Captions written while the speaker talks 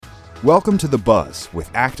Welcome to The Buzz with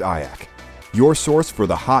ACT IAC, your source for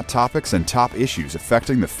the hot topics and top issues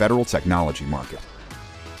affecting the federal technology market.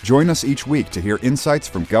 Join us each week to hear insights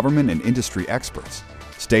from government and industry experts,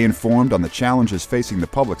 stay informed on the challenges facing the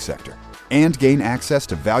public sector, and gain access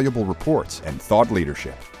to valuable reports and thought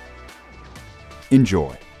leadership.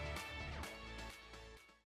 Enjoy.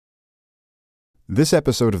 This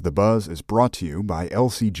episode of The Buzz is brought to you by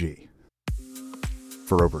LCG.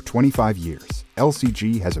 For over 25 years,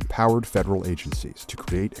 LCG has empowered federal agencies to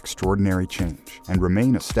create extraordinary change and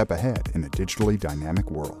remain a step ahead in a digitally dynamic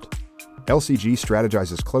world. LCG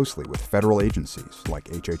strategizes closely with federal agencies like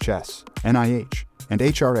HHS, NIH, and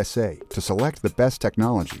HRSA to select the best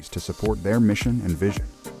technologies to support their mission and vision.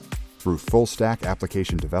 Through full-stack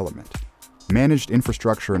application development, managed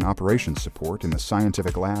infrastructure and operations support in the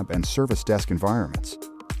scientific lab and service desk environments,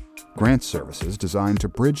 grant services designed to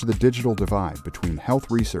bridge the digital divide between health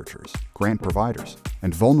researchers, grant providers,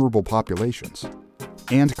 and vulnerable populations,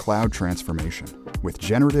 and cloud transformation with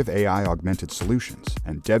generative AI-augmented solutions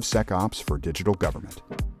and DevSecOps for digital government.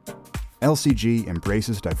 LCG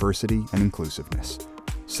embraces diversity and inclusiveness,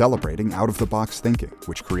 celebrating out-of-the-box thinking,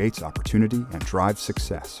 which creates opportunity and drives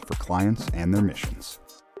success for clients and their missions.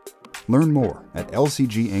 Learn more at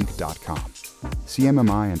lcginc.com,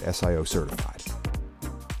 CMMI and SIO certified.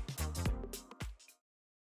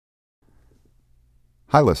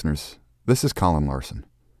 Hi listeners, this is Colin Larson.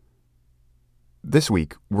 This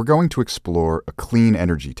week, we're going to explore a clean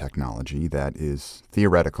energy technology that is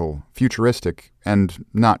theoretical, futuristic, and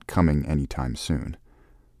not coming anytime soon.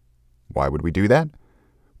 Why would we do that?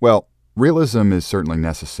 Well, realism is certainly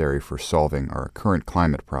necessary for solving our current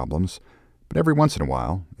climate problems, but every once in a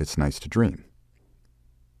while, it's nice to dream.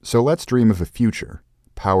 So let's dream of a future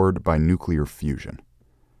powered by nuclear fusion.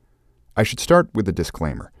 I should start with a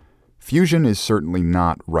disclaimer. Fusion is certainly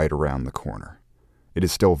not right around the corner. It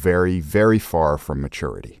is still very, very far from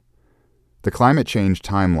maturity. The climate change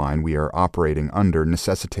timeline we are operating under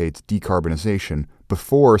necessitates decarbonization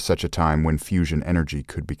before such a time when fusion energy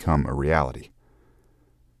could become a reality.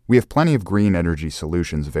 We have plenty of green energy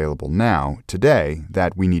solutions available now, today,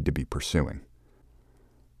 that we need to be pursuing.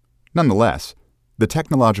 Nonetheless, the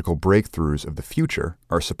technological breakthroughs of the future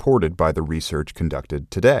are supported by the research conducted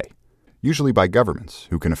today, usually by governments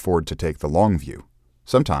who can afford to take the long view,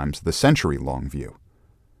 sometimes the century-long view.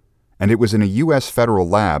 And it was in a U.S. federal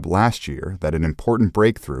lab last year that an important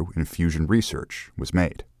breakthrough in fusion research was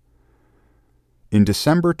made. In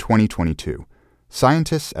December 2022,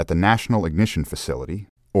 scientists at the National Ignition Facility,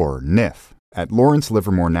 or NIF, at Lawrence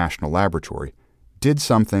Livermore National Laboratory did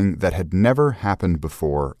something that had never happened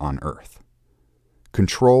before on Earth.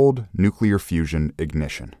 Controlled nuclear fusion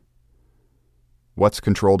ignition. What's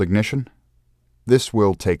controlled ignition? This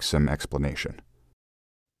will take some explanation.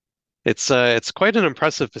 It's quite an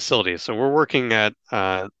impressive facility. So we're working at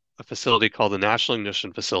a facility called the National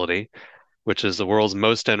Ignition Facility, which is the world's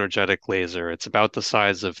most energetic laser. It's about the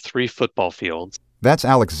size of 3 football fields. That's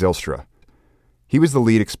Alex Zylstra. He was the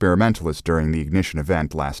lead experimentalist during the ignition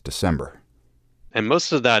event last December. And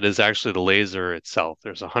most of that is actually the laser itself.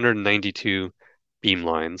 There's 192 beam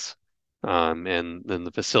lines. And then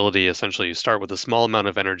the facility, essentially, you start with a small amount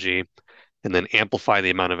of energy and then amplify the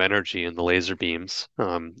amount of energy in the laser beams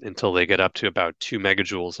until they get up to about 2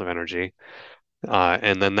 megajoules of energy.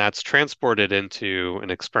 And then that's transported into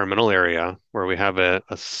an experimental area where we have a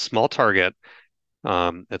small target.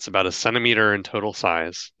 It's about a centimeter in total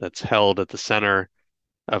size that's held at the center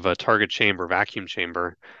of a target chamber, vacuum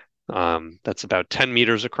chamber, that's about 10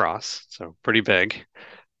 meters across, so pretty big.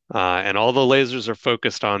 And all the lasers are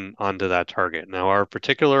focused onto that target. Now, our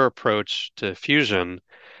particular approach to fusion,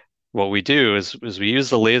 what we do is we use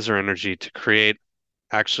the laser energy to create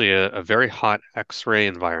actually a very hot X-ray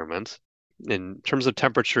environment. In terms of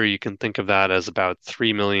temperature, you can think of that as about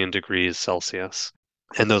 3 million degrees Celsius.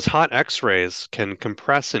 And those hot X-rays can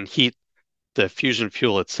compress and heat the fusion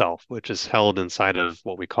fuel itself, which is held inside of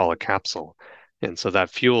what we call a capsule. And so that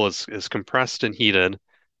fuel is compressed and heated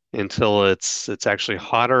until it's actually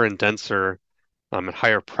hotter and denser at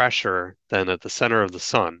higher pressure than at the center of the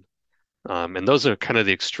sun. And those are kind of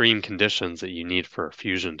the extreme conditions that you need for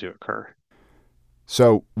fusion to occur.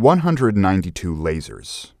 So 192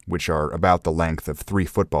 lasers, which are about the length of 3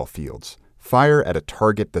 football fields, fire at a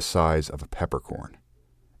target the size of a peppercorn.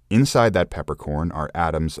 Inside that peppercorn are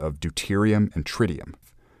atoms of deuterium and tritium,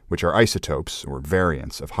 which are isotopes or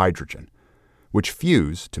variants of hydrogen, which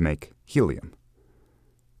fuse to make helium.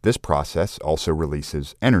 This process also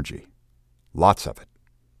releases energy, lots of it.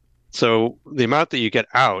 So the amount that you get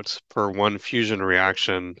out per one fusion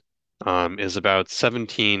reaction is about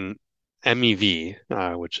 17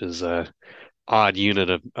 MeV, which is odd unit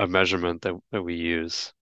of measurement that we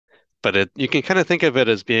use. But you can kind of think of it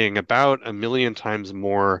as being about 1 million times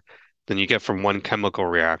more than you get from one chemical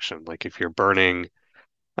reaction. Like if you're burning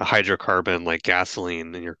a hydrocarbon like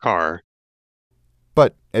gasoline in your car.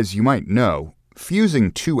 But as you might know,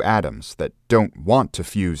 fusing two atoms that don't want to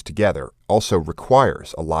fuse together also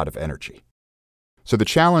requires a lot of energy. So the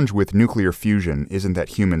challenge with nuclear fusion isn't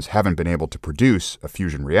that humans haven't been able to produce a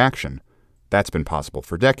fusion reaction. That's been possible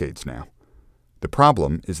for decades now. The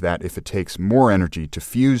problem is that if it takes more energy to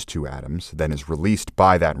fuse two atoms than is released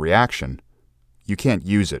by that reaction, you can't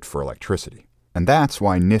use it for electricity. And that's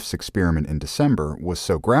why NIF's experiment in December was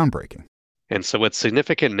so groundbreaking. And so what's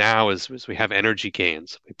significant now is we have energy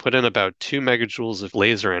gains. We put in about 2 megajoules of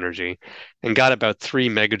laser energy and got about 3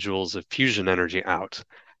 megajoules of fusion energy out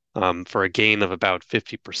for a gain of about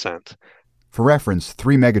 50%. For reference,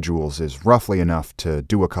 3 megajoules is roughly enough to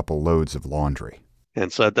do a couple loads of laundry.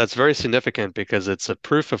 And so that's very significant because it's a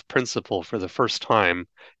proof of principle for the first time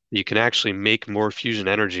you can actually make more fusion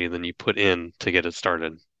energy than you put in to get it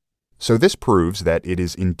started. So this proves that it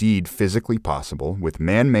is indeed physically possible with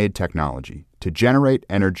man-made technology to generate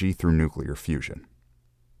energy through nuclear fusion.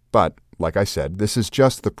 But, like I said, this is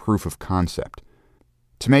just the proof of concept.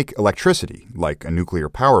 To make electricity, like a nuclear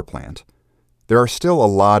power plant, there are still a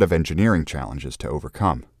lot of engineering challenges to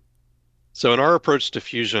overcome. So in our approach to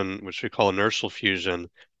fusion, which we call inertial fusion,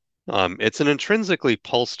 it's an intrinsically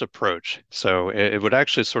pulsed approach. So it would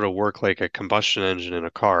actually sort of work like a combustion engine in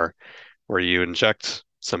a car, where you inject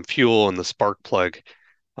some fuel and the spark plug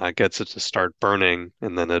gets it to start burning,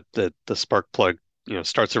 and then the spark plug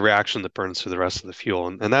starts a reaction that burns through the rest of the fuel.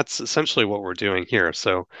 And that's essentially what we're doing here.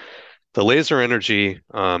 So the laser energy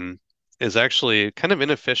is actually kind of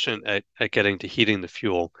inefficient at getting to heating the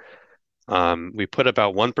fuel. We put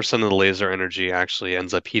about 1% of the laser energy actually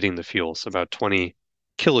ends up heating the fuel, so about 20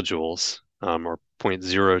 kilojoules or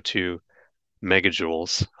 0.02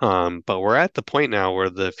 megajoules. But we're at the point now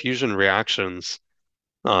where the fusion reactions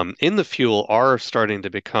in the fuel are starting to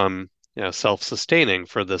become self-sustaining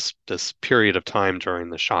for this period of time during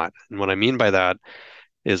the shot. And what I mean by that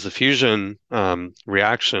is the fusion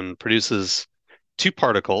reaction produces two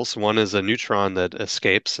particles. One is a neutron that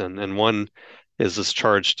escapes, and one is this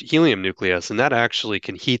charged helium nucleus, and that actually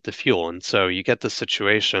can heat the fuel. And so you get this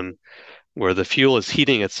situation where the fuel is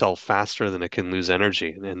heating itself faster than it can lose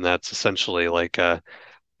energy. And that's essentially like a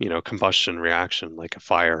combustion reaction, like a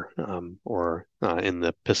fire or in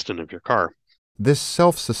the piston of your car. This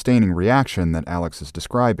self-sustaining reaction that Alex is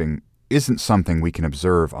describing isn't something we can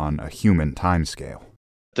observe on a human timescale.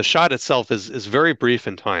 The shot itself is very brief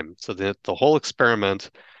in time. So the whole experiment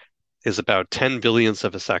is about 10 billionths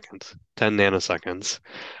of a second, 10 nanoseconds.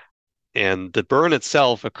 And the burn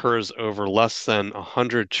itself occurs over less than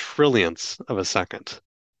 100 trillionths of a second.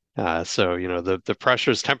 So the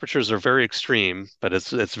pressures, temperatures are very extreme, but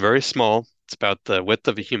it's very small. It's about the width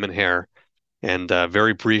of a human hair, and a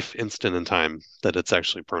very brief instant in time that it's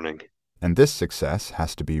actually burning. And this success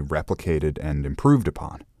has to be replicated and improved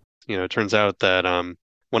upon. It turns out that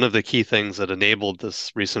one of the key things that enabled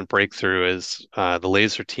this recent breakthrough is the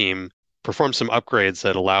laser team performed some upgrades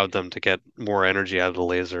that allowed them to get more energy out of the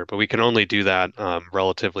laser, but we can only do that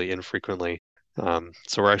relatively infrequently.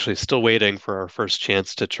 So we're actually still waiting for our first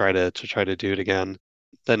chance to try to do it again.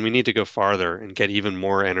 Then we need to go farther and get even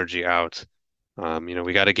more energy out.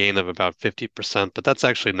 We got a gain of about 50%, but that's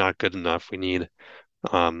actually not good enough. We need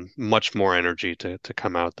much more energy to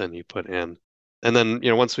come out than you put in. And then,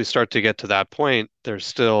 once we start to get to that point, there's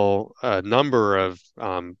still a number of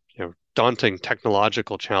daunting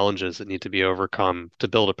technological challenges that need to be overcome to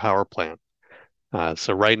build a power plant.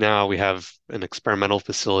 So right now we have an experimental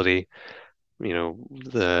facility.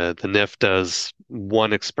 The NIF does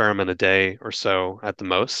one experiment a day or so at the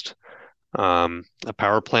most. A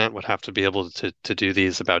power plant would have to be able to do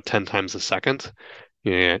these about 10 times a second.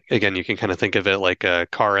 Again, you can kind of think of it like a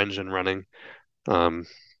car engine running,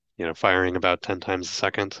 firing about 10 times a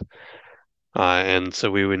second. And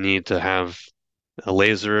so we would need to have a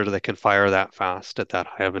laser that can fire that fast at that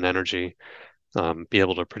high of an energy, be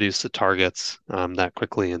able to produce the targets that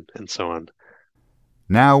quickly, and so on.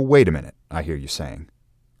 Now, wait a minute, I hear you saying.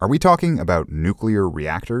 Are we talking about nuclear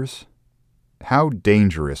reactors? How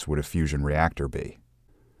dangerous would a fusion reactor be?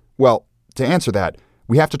 Well, to answer that,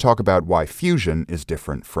 we have to talk about why fusion is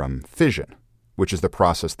different from fission, which is the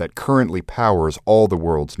process that currently powers all the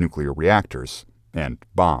world's nuclear reactors and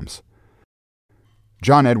bombs.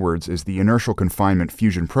 John Edwards is the Inertial Confinement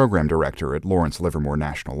Fusion Program Director at Lawrence Livermore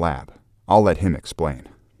National Lab. I'll let him explain.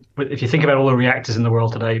 But if you think about all the reactors in the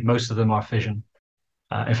world today, most of them are fission.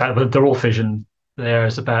 In fact, they're all fission.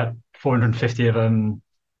 There's about 450 of them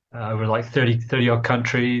over like 30 odd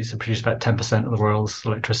countries and produce about 10% of the world's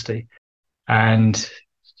electricity. And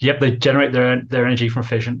yep, they generate their energy from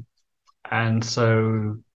fission. And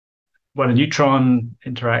so when a neutron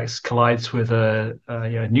collides with a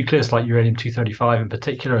nucleus like uranium-235 in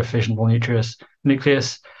particular, a fissionable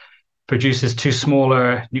nucleus, produces two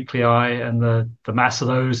smaller nuclei, and the mass of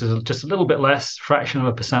those is just a little bit less, fraction of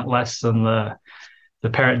a percent less than the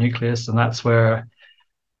parent nucleus, and that's where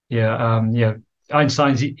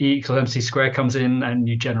Einstein's E equals mc squared comes in, and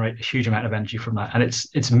you generate a huge amount of energy from that, and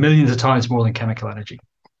it's millions of times more than chemical energy,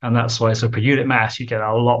 and that's why. So per unit mass, you get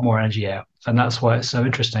a lot more energy out, and that's why it's so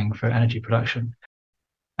interesting for energy production.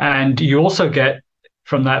 And you also get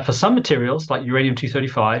from that, for some materials like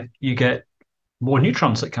uranium-235, you get more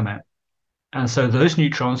neutrons that come out. And so those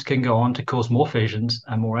neutrons can go on to cause more fissions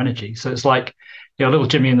and more energy. So it's like, little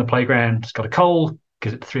Jimmy in the playground has got a coal,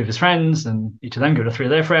 gives it to three of his friends, and each of them give it to three of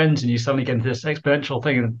their friends, and you suddenly get into this exponential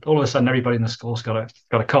thing, and all of a sudden everybody in the school's got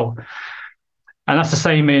a coal. And that's the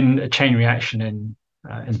same in a chain reaction in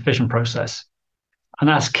the fission process. And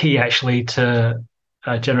that's key actually to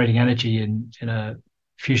generating energy in a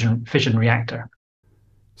fission reactor.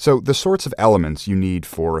 So the sorts of elements you need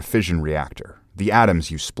for a fission reactor, the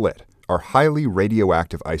atoms you split, are highly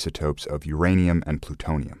radioactive isotopes of uranium and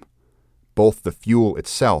plutonium. Both the fuel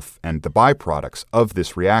itself and the byproducts of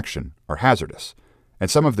this reaction are hazardous,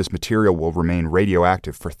 and some of this material will remain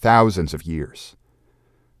radioactive for thousands of years.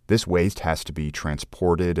 This waste has to be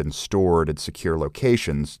transported and stored in secure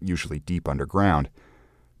locations, usually deep underground,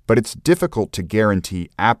 but it's difficult to guarantee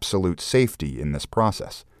absolute safety in this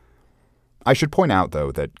process. I should point out,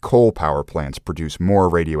 though, that coal power plants produce more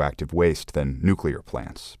radioactive waste than nuclear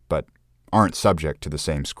plants, but aren't subject to the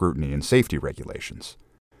same scrutiny and safety regulations.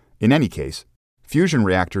 In any case, fusion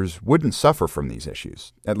reactors wouldn't suffer from these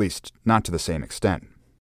issues, at least not to the same extent.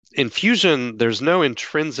 In fusion, there's no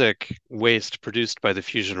intrinsic waste produced by the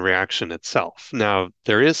fusion reaction itself. Now,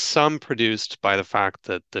 there is some produced by the fact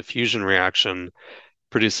that the fusion reaction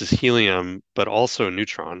produces helium, but also a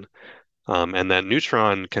neutron. And that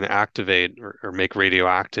neutron can activate or make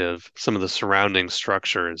radioactive some of the surrounding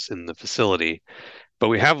structures in the facility. But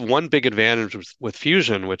we have one big advantage with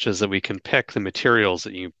fusion, which is that we can pick the materials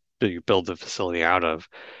that you build the facility out of.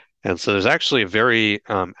 And so there's actually a very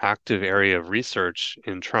active area of research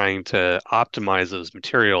in trying to optimize those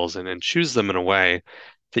materials and choose them in a way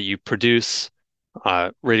that you produce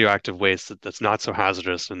radioactive waste that's not so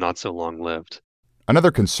hazardous and not so long-lived.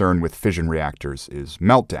 Another concern with fission reactors is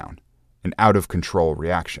meltdown, an out-of-control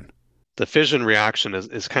reaction. The fission reaction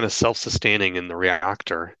is kind of self-sustaining in the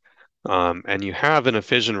reactor. And you have in a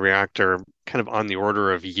fission reactor kind of on the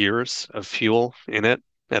order of years of fuel in it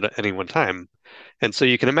at any one time. And so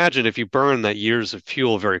you can imagine if you burn that years of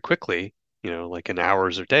fuel very quickly, like in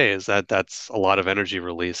hours or days, that's a lot of energy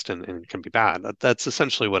released and it can be bad. That's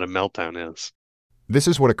essentially what a meltdown is. This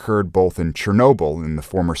is what occurred both in Chernobyl in the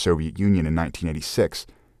former Soviet Union in 1986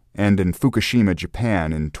 and in Fukushima,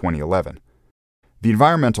 Japan in 2011. The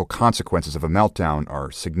environmental consequences of a meltdown are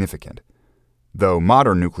significant. Though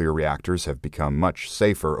modern nuclear reactors have become much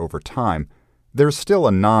safer over time, there's still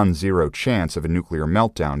a non-zero chance of a nuclear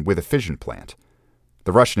meltdown with a fission plant.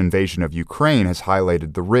 The Russian invasion of Ukraine has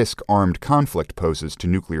highlighted the risk armed conflict poses to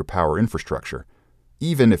nuclear power infrastructure,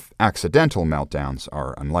 even if accidental meltdowns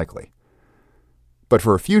are unlikely. But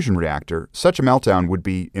for a fusion reactor, such a meltdown would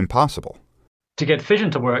be impossible. To get fission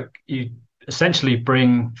to work, you essentially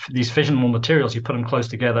bring these fissionable materials, you put them close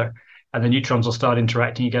together, and the neutrons will start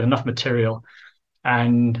interacting. You get enough material,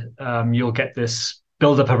 and you'll get this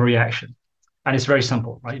buildup of a reaction. And it's very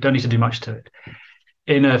simple, right? You don't need to do much to it.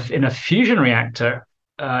 In a fusion reactor,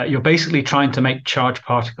 you're basically trying to make charged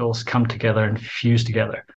particles come together and fuse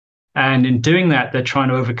together. And in doing that, they're trying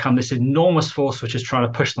to overcome this enormous force, which is trying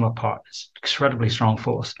to push them apart. It's an incredibly strong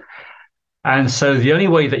force. And so the only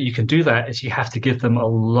way that you can do that is you have to give them a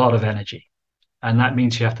lot of energy. And that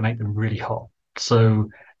means you have to make them really hot. So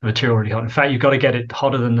the material really hot. In fact, you've got to get it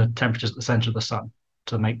hotter than the temperatures at the center of the sun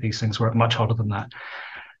to make these things work, much hotter than that.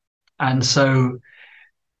 And so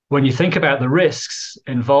when you think about the risks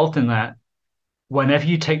involved in that, whenever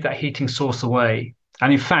you take that heating source away,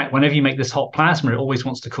 and in fact, whenever you make this hot plasma, it always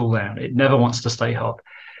wants to cool down. It never wants to stay hot.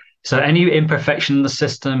 So any imperfection in the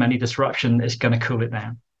system, any disruption is going to cool it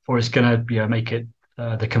down, or it's going to make it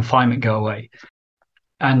the confinement go away.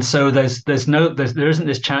 And so there isn't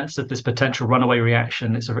this chance of this potential runaway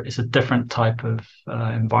reaction. It's a different type of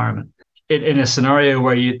environment. In a scenario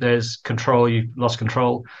where there's control, you've lost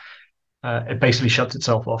control, it basically shuts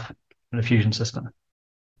itself off in a fusion system.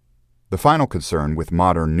 The final concern with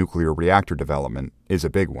modern nuclear reactor development is a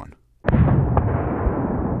big one.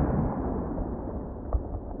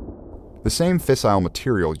 The same fissile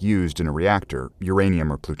material used in a reactor,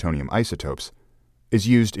 uranium or plutonium isotopes, is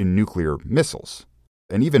used in nuclear missiles,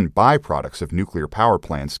 and even byproducts of nuclear power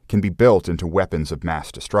plants can be built into weapons of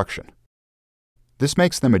mass destruction. This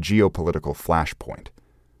makes them a geopolitical flashpoint.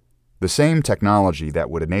 The same technology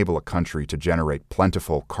that would enable a country to generate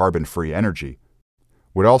plentiful, carbon-free energy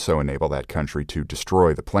would also enable that country to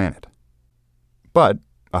destroy the planet. But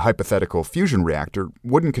a hypothetical fusion reactor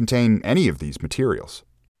wouldn't contain any of these materials.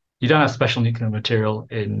 You don't have special nuclear material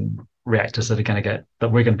in reactors that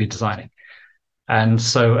we're going to be designing. And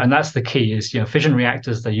that's the key is, fission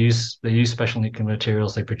reactors, they use special nuclear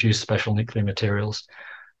materials, they produce special nuclear materials.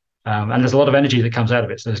 And there's a lot of energy that comes out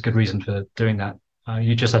of it. So there's good reason for doing that.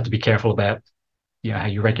 You just have to be careful about, how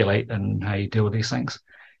you regulate and how you deal with these things.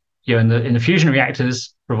 In the fusion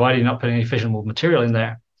reactors, provided you're not putting any fissionable material in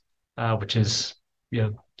there, which is,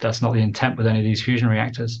 that's not the intent with any of these fusion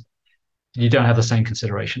reactors, you don't have the same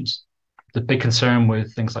considerations. The big concern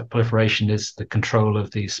with things like proliferation is the control of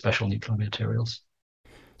these special nuclear materials.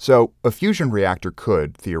 So a fusion reactor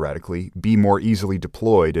could, theoretically, be more easily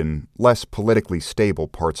deployed in less politically stable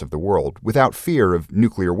parts of the world without fear of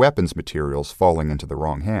nuclear weapons materials falling into the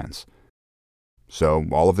wrong hands. So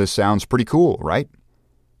all of this sounds pretty cool, right?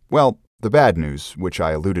 Well, the bad news, which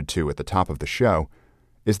I alluded to at the top of the show,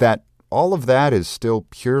 is that all of that is still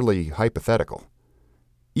purely hypothetical.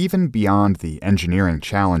 Even beyond the engineering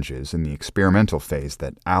challenges in the experimental phase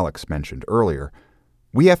that Alex mentioned earlier,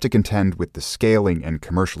 we have to contend with the scaling and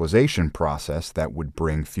commercialization process that would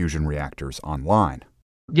bring fusion reactors online.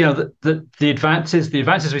 The advances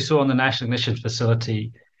we saw on the National Ignition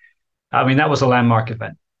Facility, that was a landmark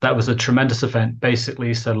event. That was a tremendous event.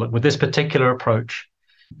 Basically said, look, with this particular approach,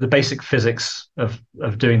 the basic physics of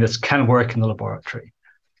doing this can work in the laboratory.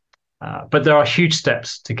 But there are huge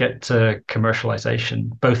steps to get to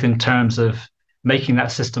commercialization, both in terms of making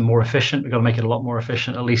that system more efficient. We've got to make it a lot more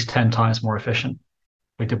efficient, at least 10 times more efficient.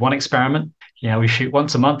 We did one experiment, we shoot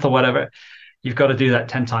once a month or whatever. You've got to do that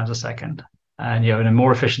 10 times a second. And, in a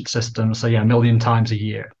more efficient system, so, 1 million times a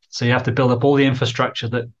year. So you have to build up all the infrastructure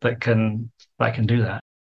that can do that.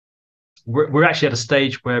 We're actually at a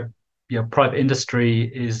stage where, private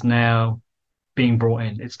industry is now being brought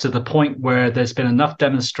in. It's to the point where there's been enough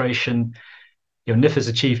demonstration. NIF has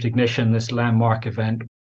achieved ignition, this landmark event.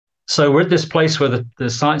 So we're at this place where the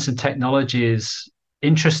science and technology is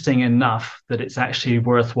interesting enough that it's actually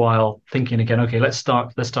worthwhile thinking again, okay, let's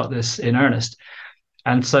start this in earnest.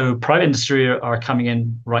 And so private industry are coming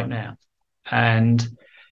in right now. And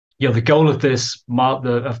the goal of this of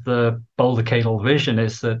the Boulder-Cadle vision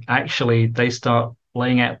is that actually they start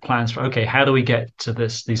laying out plans for, okay, how do we get to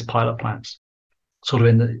these pilot plants? Sort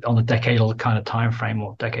of on the decadal kind of time frame,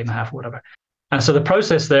 or decade and a half or whatever. And so the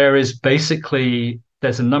process there is basically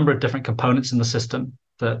there's a number of different components in the system,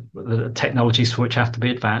 that the technologies for which have to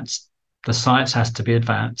be advanced, the science has to be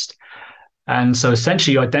advanced. And so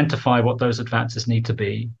essentially you identify what those advances need to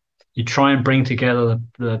be. You try and bring together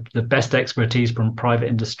the best expertise from private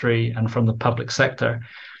industry and from the public sector.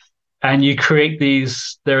 And you create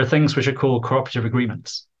there are things which are called cooperative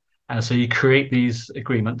agreements. And so you create these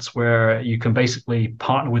agreements where you can basically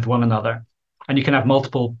partner with one another, and you can have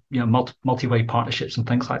multiple, multi-way partnerships and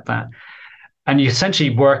things like that. And you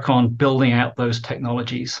essentially work on building out those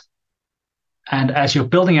technologies. And as you're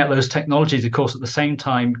building out those technologies, of course, at the same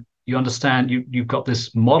time, you understand you've got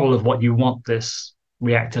this model of what you want this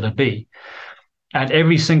reactor to be. And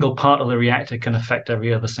every single part of the reactor can affect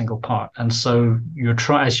every other single part. And so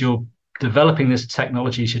as you're developing this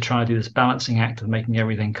technology, you try to do this balancing act of making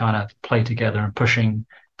everything kind of play together and pushing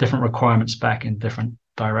different requirements back in different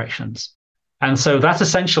directions. And so that's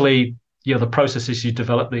essentially, the process is you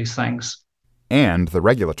develop these things. And the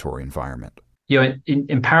regulatory environment.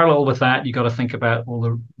 In parallel with that, you got to think about all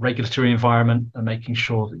the regulatory environment and making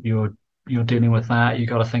sure that you're dealing with that. You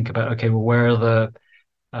got to think about, okay, well, where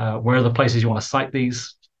are the places you want to site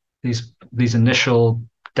these initial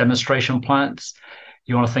demonstration plants?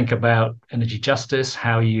 You want to think about energy justice,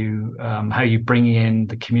 how you bring in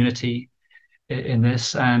the community in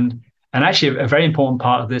this, and actually a very important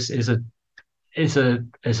part of this is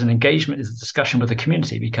an engagement, is a discussion with the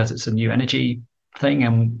community, because it's a new energy thing,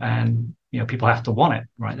 and people have to want it,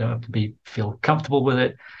 right? They have to feel comfortable with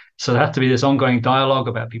it. So there has to be this ongoing dialogue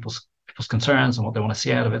about people's concerns and what they want to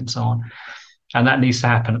see out of it, and so on. And that needs to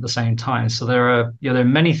happen at the same time. So there are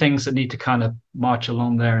many things that need to kind of march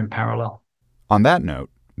along there in parallel. On that note,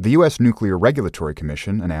 the U.S. Nuclear Regulatory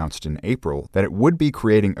Commission announced in April that it would be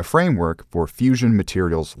creating a framework for fusion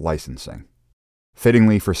materials licensing.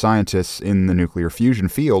 Fittingly for scientists in the nuclear fusion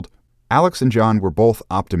field, Alex and John were both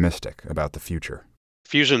optimistic about the future.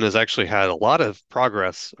 fusion has actually had a lot of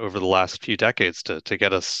progress over the last few decades to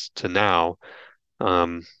get us to now.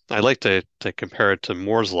 I like to compare it to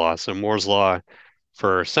Moore's Law. So Moore's Law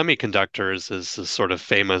for semiconductors is this sort of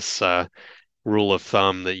famous rule of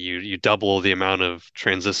thumb that you double the amount of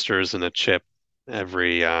transistors in a chip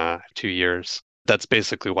every 2 years. That's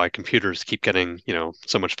basically why computers keep getting,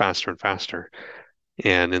 so much faster and faster.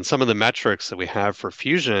 And in some of the metrics that we have for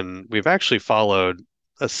fusion, we've actually followed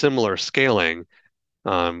a similar scaling,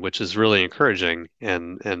 which is really encouraging.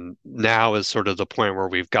 And now is sort of the point where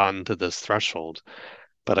we've gotten to this threshold.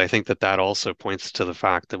 But I think that also points to the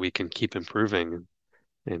fact that we can keep improving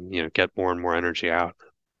and get more and more energy out.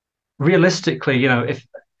 Realistically,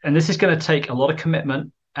 and this is going to take a lot of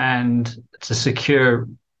commitment and to secure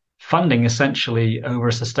funding essentially over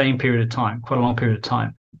a sustained period of time, quite a long period of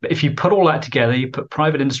time. But if you put all that together, you put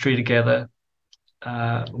private industry together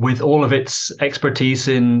with all of its expertise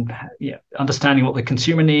in understanding what the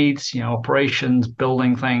consumer needs, operations,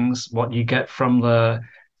 building things, what you get from the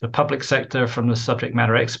public sector, from the subject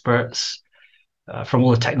matter experts, from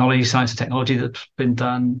all the technology, science and technology that's been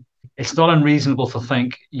done, it's not unreasonable to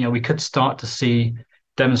think, we could start to see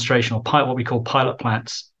demonstration or what we call pilot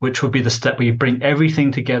plants, which would be the step where you bring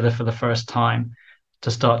everything together for the first time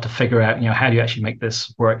to start to figure out, how do you actually make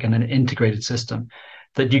this work in an integrated system,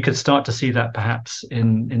 that you could start to see that perhaps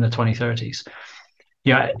in the 2030s.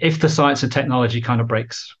 If the science and technology kind of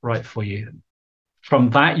breaks right for you. From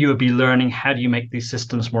that, you would be learning, how do you make these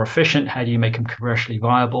systems more efficient? How do you make them commercially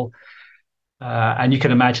viable? And you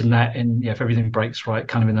can imagine that if everything breaks right,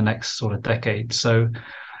 kind of in the next sort of decade. So,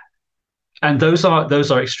 and those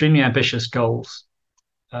are extremely ambitious goals.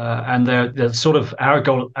 And they're sort of our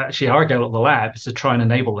goal at the lab is to try and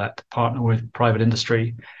enable that, to partner with private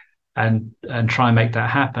industry and try and make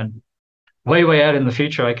that happen. Way out in the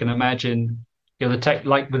future, I can imagine, the tech,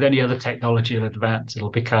 like with any other technology in advance,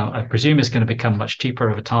 I presume it's going to become much cheaper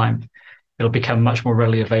over time. It'll become much more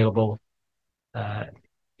readily available.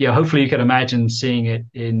 Hopefully you can imagine seeing it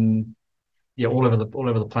in all over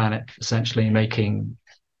the planet, essentially making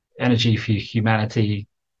energy for humanity,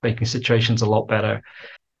 making situations a lot better.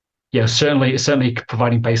 Certainly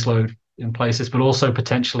providing baseload in places, but also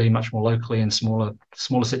potentially much more locally in smaller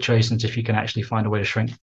situations if you can actually find a way to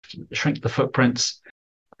shrink the footprints.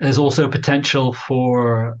 There's also potential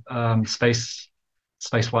for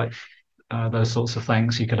spaceflight, those sorts of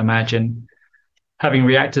things. You could imagine having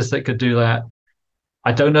reactors that could do that.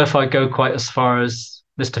 I don't know if I'd go quite as far as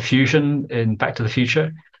Mr. Fusion in Back to the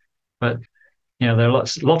Future, but there are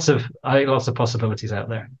lots of possibilities out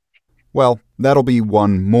there. Well, that'll be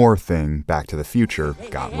one more thing Back to the Future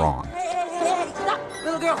got wrong. Hey, stop!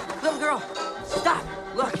 Little girl, stop!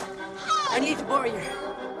 Look, I need to borrow your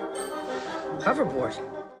hoverboard.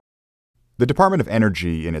 The Department of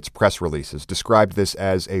Energy in its press releases described this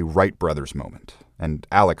as a Wright brothers moment, and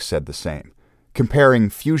Alex said the same, comparing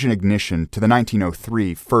fusion ignition to the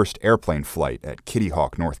 1903 first airplane flight at Kitty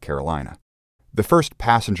Hawk, North Carolina. The first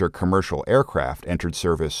passenger commercial aircraft entered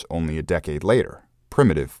service only a decade later,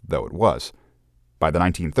 primitive though it was. By the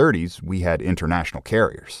 1930s, we had international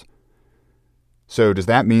carriers. So does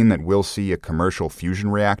that mean that we'll see a commercial fusion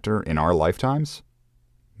reactor in our lifetimes?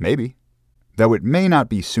 Maybe. Though it may not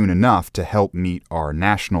be soon enough to help meet our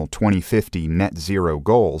national 2050 net zero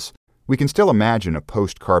goals, we can still imagine a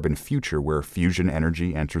post-carbon future where fusion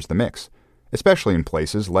energy enters the mix, especially in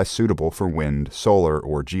places less suitable for wind, solar,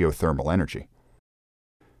 or geothermal energy.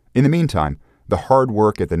 In the meantime, the hard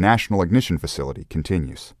work at the National Ignition Facility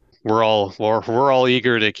continues. We're all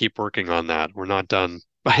eager to keep working on that. We're not done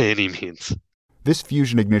by any means. This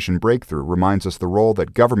fusion ignition breakthrough reminds us the role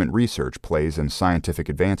that government research plays in scientific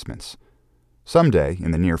advancements. Someday,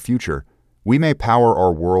 in the near future, we may power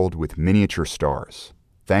our world with miniature stars,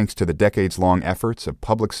 thanks to the decades-long efforts of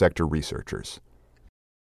public sector researchers.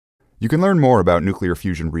 You can learn more about nuclear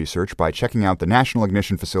fusion research by checking out the National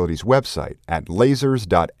Ignition Facility's website at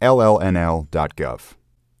lasers.llnl.gov,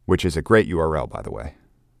 which is a great URL, by the way.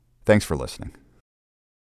 Thanks for listening.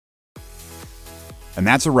 And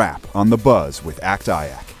that's a wrap on The Buzz with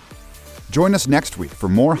ACT-IAC. Join us next week for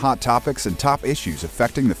more hot topics and top issues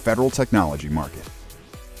affecting the federal technology market.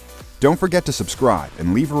 Don't forget to subscribe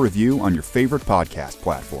and leave a review on your favorite podcast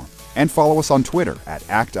platform, and follow us on Twitter at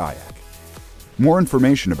ACT-IAC. More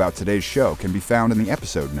information about today's show can be found in the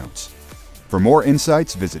episode notes. For more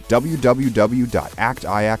insights, visit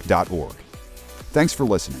www.actiac.org. Thanks for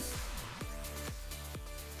listening.